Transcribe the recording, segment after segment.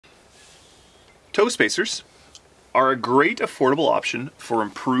Toe spacers are a great affordable option for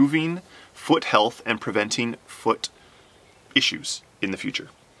improving foot health and preventing foot issues in the future.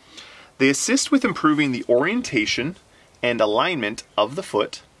 They assist with improving the orientation and alignment of the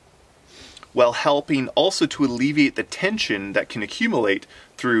foot, while helping also to alleviate the tension that can accumulate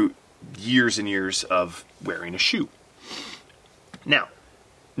through years and years of wearing a shoe. Now,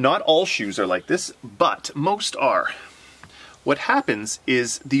 not all shoes are like this, but most are. What happens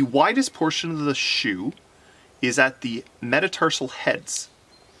is the widest portion of the shoe is at the metatarsal heads.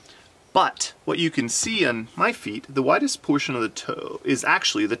 But what you can see on my feet, the widest portion of the toe is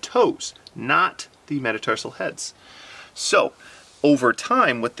actually the toes, not the metatarsal heads. So, over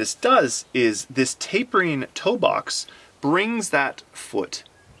time, what this does is this tapering toe box brings that foot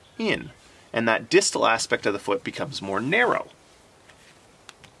in, and that distal aspect of the foot becomes more narrow.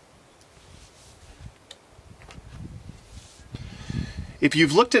 If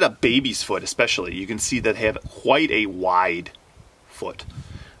you've looked at a baby's foot especially, you can see that they have quite a wide foot.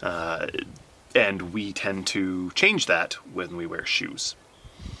 And we tend to change that when we wear shoes.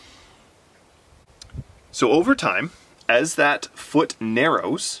 So over time, as that foot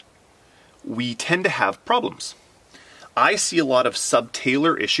narrows, we tend to have problems. I see a lot of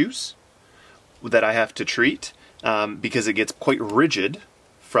subtalar issues that I have to treat because it gets quite rigid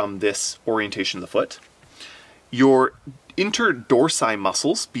from this orientation of the foot. Your interdorsi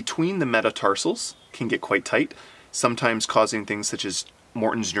muscles between the metatarsals can get quite tight, sometimes causing things such as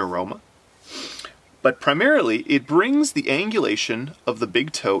Morton's neuroma. But primarily, it brings the angulation of the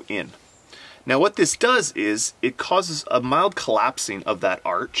big toe in. Now what this does is it causes a mild collapsing of that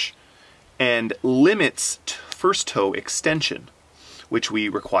arch and limits first toe extension, which we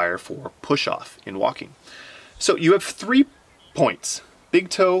require for push-off in walking. So you have 3 points: big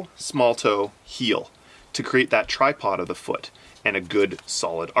toe, small toe, heel, to create that tripod of the foot and a good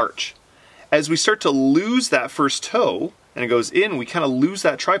solid arch. As we start to lose that first toe and it goes in, we kind of lose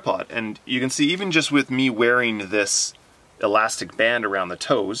that tripod. And you can see even just with me wearing this elastic band around the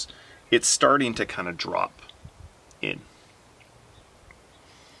toes, it's starting to kind of drop in.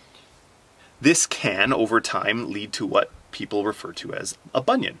 This can, over time, lead to what people refer to as a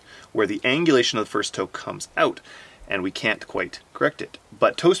bunion, where the angulation of the first toe comes out and we can't quite correct it.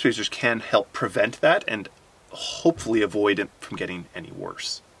 But toe spacers can help prevent that and hopefully avoid it from getting any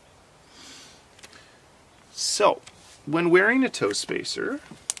worse. So, when wearing a toe spacer,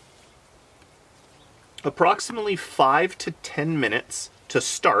 approximately 5 to 10 minutes to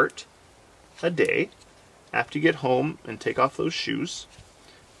start a day after you get home and take off those shoes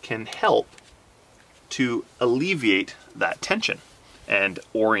can help to alleviate that tension and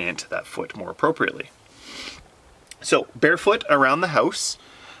orient that foot more appropriately. So, barefoot around the house,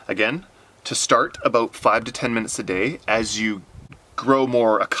 again, to start about 5 to 10 minutes a day. As you grow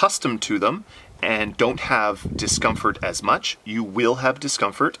more accustomed to them and don't have discomfort as much, you will have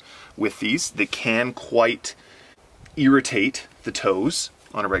discomfort with these. They can quite irritate the toes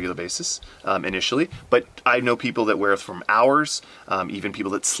on a regular basis initially, but I know people that wear it for hours, even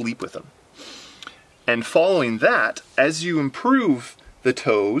people that sleep with them. And following that, as you improve the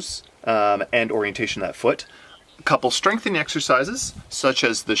toes and orientation of that foot, a couple strengthening exercises, such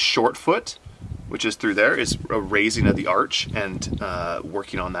as the short foot, which is through there, is a raising of the arch and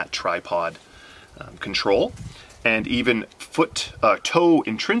working on that tripod control, and even toe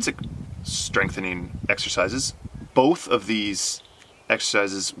intrinsic strengthening exercises. Both of these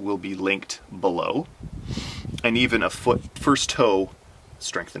exercises will be linked below, and even a first toe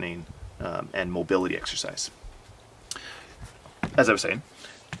strengthening and mobility exercise. As I was saying,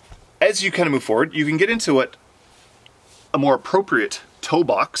 as you kind of move forward, you can get into what a more appropriate toe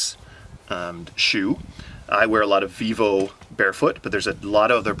box shoe. I wear a lot of Vivo barefoot, but there's a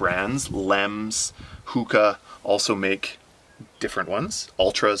lot of other brands. Lems, Hoka also make different ones,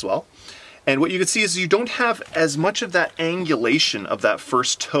 Ultra as well. And what you can see is you don't have as much of that angulation of that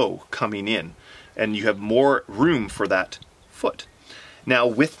first toe coming in, and you have more room for that foot. Now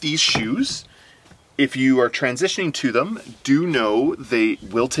with these shoes, if you are transitioning to them, do know they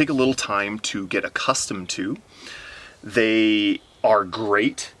will take a little time to get accustomed to. They are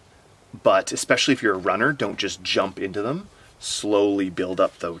great, but especially if you're a runner, don't just jump into them. Slowly build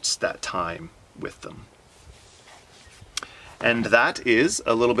up that time with them. And that is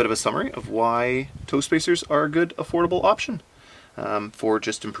a little bit of a summary of why toe spacers are a good affordable option for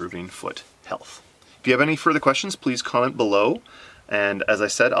just improving foot health. If you have any further questions, please comment below. And as I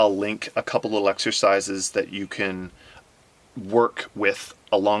said, I'll link a couple little exercises that you can work with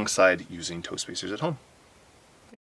alongside using toe spacers at home.